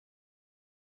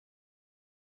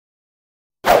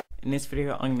In this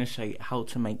video I'm going to show you how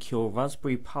to make your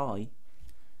Raspberry Pi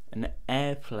an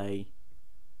AirPlay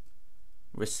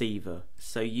receiver,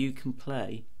 so you can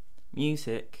play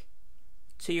music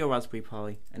to your Raspberry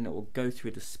Pi and it will go through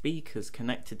the speakers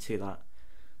connected to that,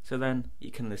 so then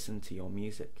you can listen to your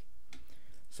music.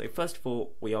 So first of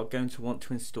all, we are going to want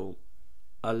to install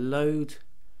a load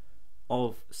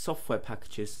of software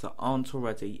packages that aren't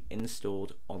already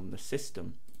installed on the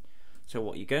system. So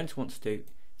what you're going to want to do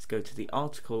is go to the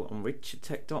article on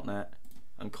richardtech.net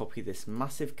and copy this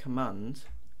massive command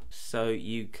so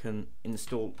you can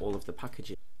install all of the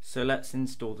packages. So let's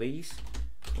install these.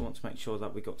 We want to make sure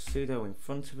that we got sudo in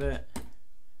front of it,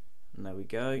 and there we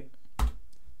go.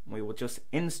 We will just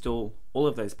install all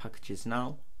of those packages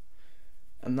now,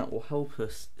 and that will help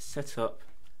us set up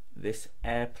this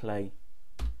AirPlay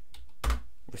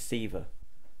receiver.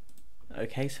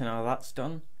 Okay, so now that's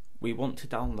done, we want to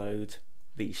download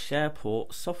the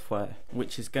SharePort software,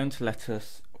 which is going to let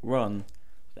us run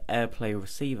the AirPlay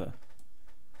receiver.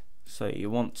 So you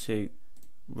want to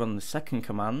run the second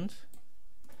command,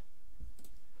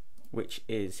 which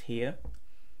is here.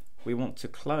 We want to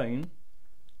clone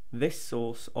this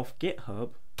source off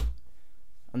GitHub,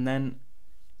 and then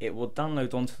it will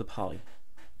download onto the Pi.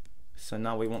 So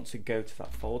now we want to go to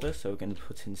that folder, so we're going to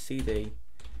put in cd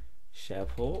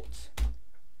SharePort.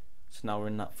 So now we're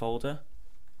in that folder.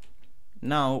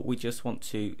 Now we just want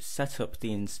to set up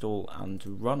the install and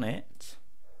run it.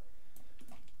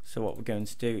 So what we're going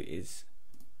to do is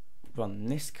run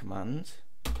this command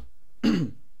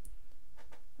and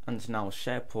now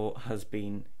SharePort has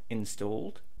been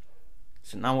installed.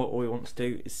 So now what we want to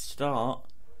do is start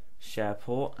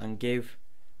SharePort and give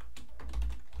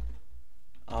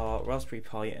our Raspberry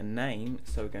Pi a name.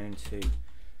 So we're going to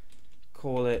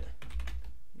call it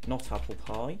not Apple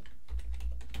Pi,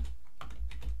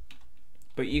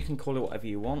 but you can call it whatever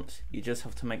you want. You just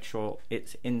have to make sure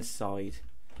it's inside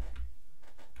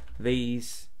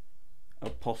these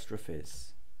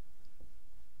apostrophes.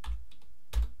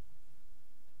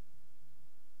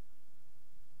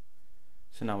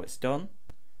 So now it's done,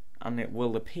 and it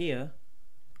will appear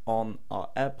on our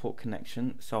AirPort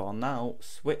connection. So I'll now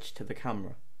switch to the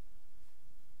camera.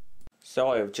 So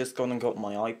I have just gone and got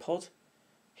my iPod.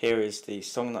 Here is the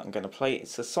song that I'm going to play.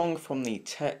 It's a song from the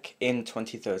Tech in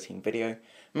 2013 video.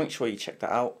 Make sure you check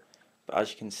that out. But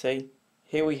as you can see,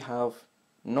 here we have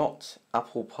Not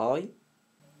Apple Pie,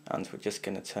 and we're just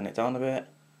going to turn it down a bit.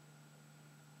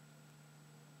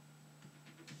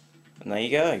 And there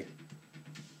you go.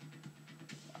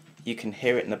 You can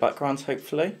hear it in the background,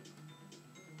 hopefully.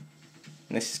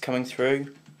 And this is coming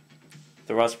through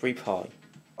the Raspberry Pi.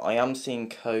 I am seeing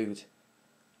code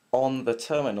on the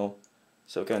terminal,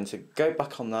 so we're going to go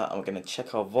back on that and we're going to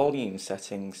check our volume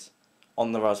settings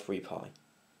on the Raspberry Pi.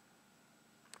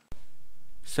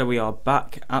 So we are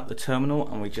back at the terminal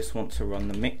and we just want to run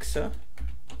the mixer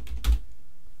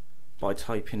by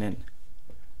typing in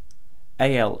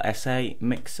ALSA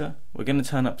mixer. We're going to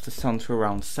turn up the sound to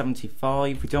around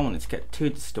 75. We don't want it to get too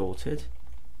distorted.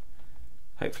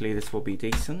 Hopefully this will be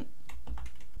decent.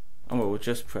 And we'll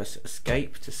just press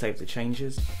escape to save the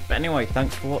changes. But anyway,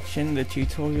 thanks for watching the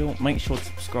tutorial. Make sure to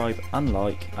subscribe and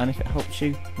like, and if it helps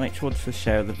you, make sure to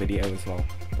share the video as well.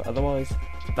 But otherwise,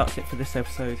 that's it for this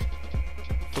episode.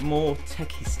 For more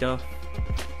techie stuff,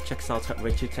 check us out at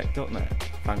richardtech.net.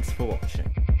 Thanks for watching.